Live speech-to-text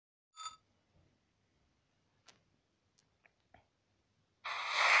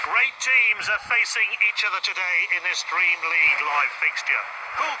teams are facing each other today in this Dream League live fixture.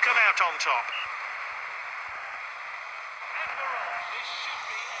 Who'll come out on top? And we're on. This should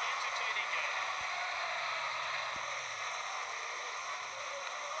be an entertaining game.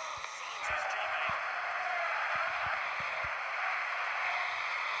 Finds his teammate.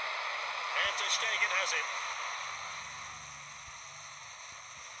 And Ter Stegen has it.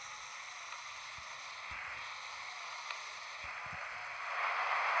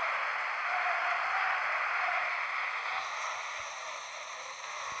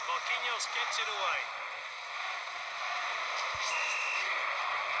 Marquinhos gets it away.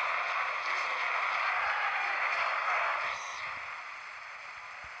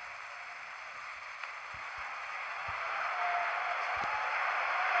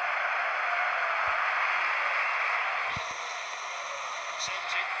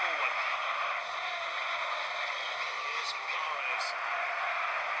 Sends it forward. Here's Mahrez.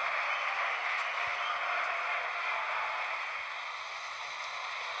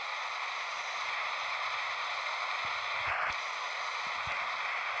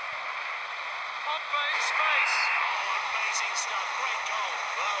 Space. Oh, amazing stuff. Great goal.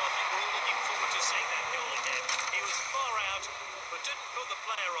 Well, I think we're all looking forward to seeing that goal again. He was far out, but didn't put the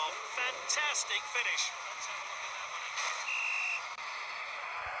player off. Fantastic finish. Let's have a look at that one.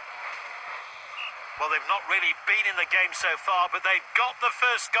 Well, they've not really been in the game so far, but they've got the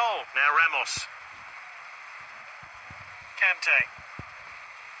first goal. Now Ramos. Kante.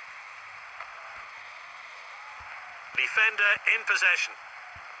 Defender in possession.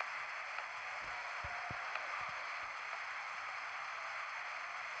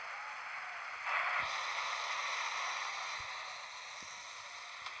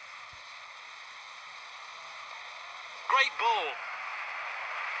 Great ball.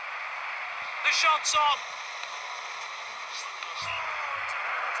 The shot's on.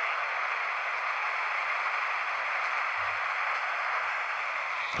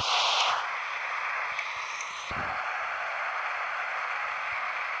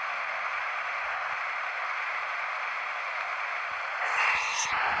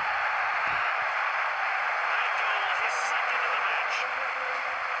 That goal is his second of the match.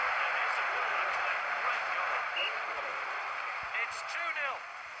 And here's the ball actually. Great goal. It's 2-0.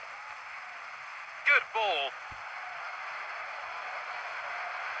 Good ball.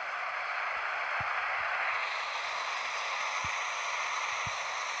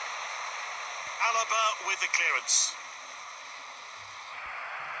 Alaba with the clearance.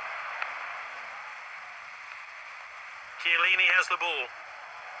 Chiellini has the ball.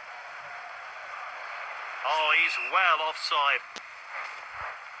 Oh, he's well offside.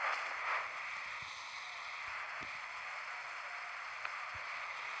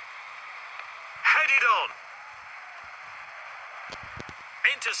 Headed on.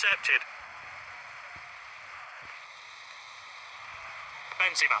 Intercepted.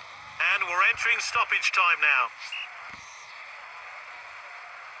 Benzema. And we're entering stoppage time now.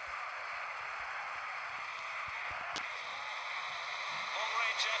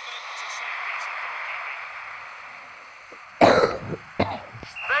 Long-range effort. It's a safe piece of goalkeeping.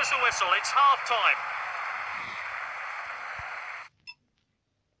 There's the whistle. It's half-time.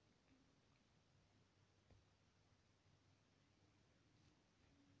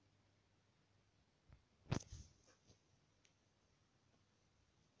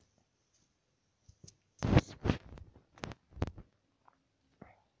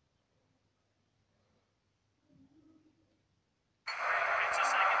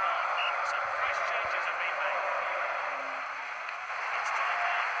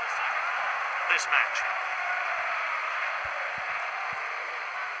 This match.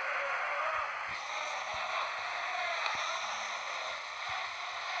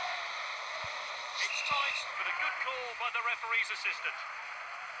 It's tight, but a good call by the referee's assistant.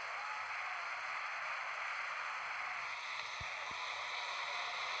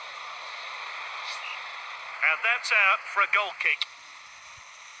 And that's out for a goal kick.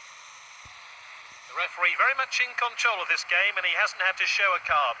 The referee very much in control of this game, and he hasn't had to show a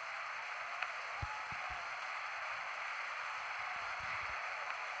card.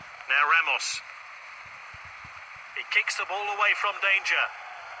 Now Ramos. He kicks the ball away from danger.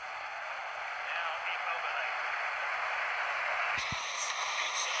 Now Immobile.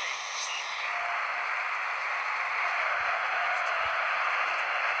 Good save.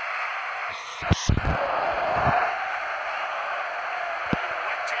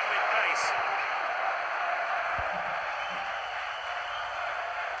 Whacked in with pace.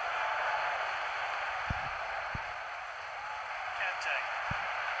 Kante.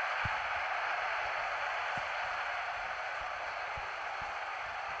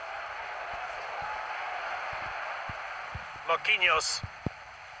 Marquinhos.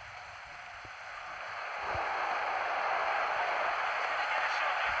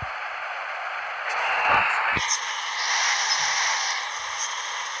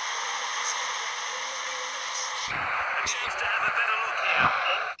 A chance to have a better look here.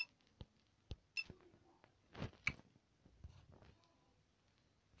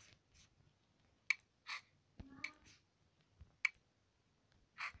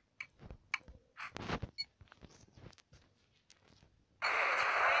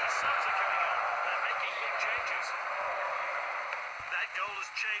 Subs are coming on. They're making big changes. That goal has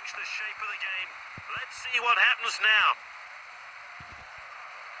changed the shape of the game. Let's see what happens now.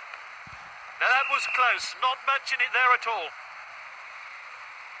 Now that was close. Not much in it there at all.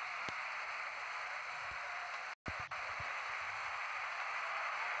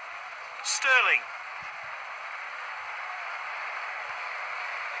 Sterling.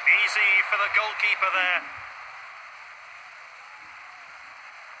 Easy for the goalkeeper there.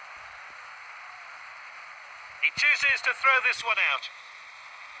 He chooses to throw this one out.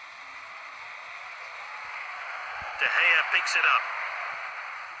 De Gea picks it up.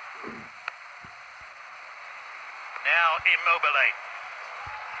 Now Immobile.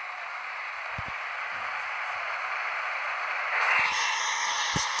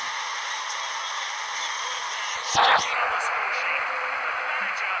 Checking on the score sheet. The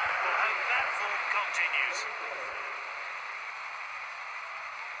manager will hope that form continues.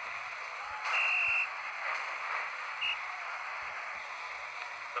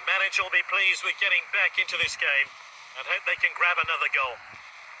 The manager will be pleased with getting back into this game and hope they can grab another goal.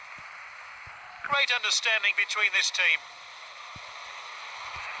 Great understanding between this team.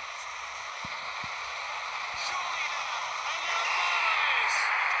 Surely now, and now Mahrez!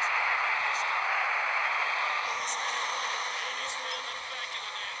 He's found the back of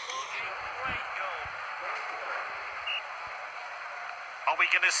the net. What a great goal. Are we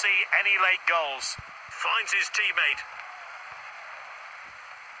going to see any late goals? Finds his teammate.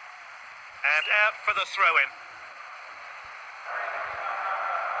 And out for the throw-in.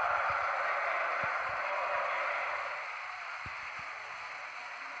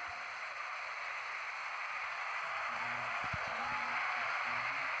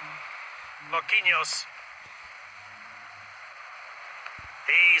 Marquinhos.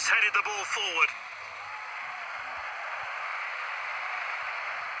 He's headed the ball forward.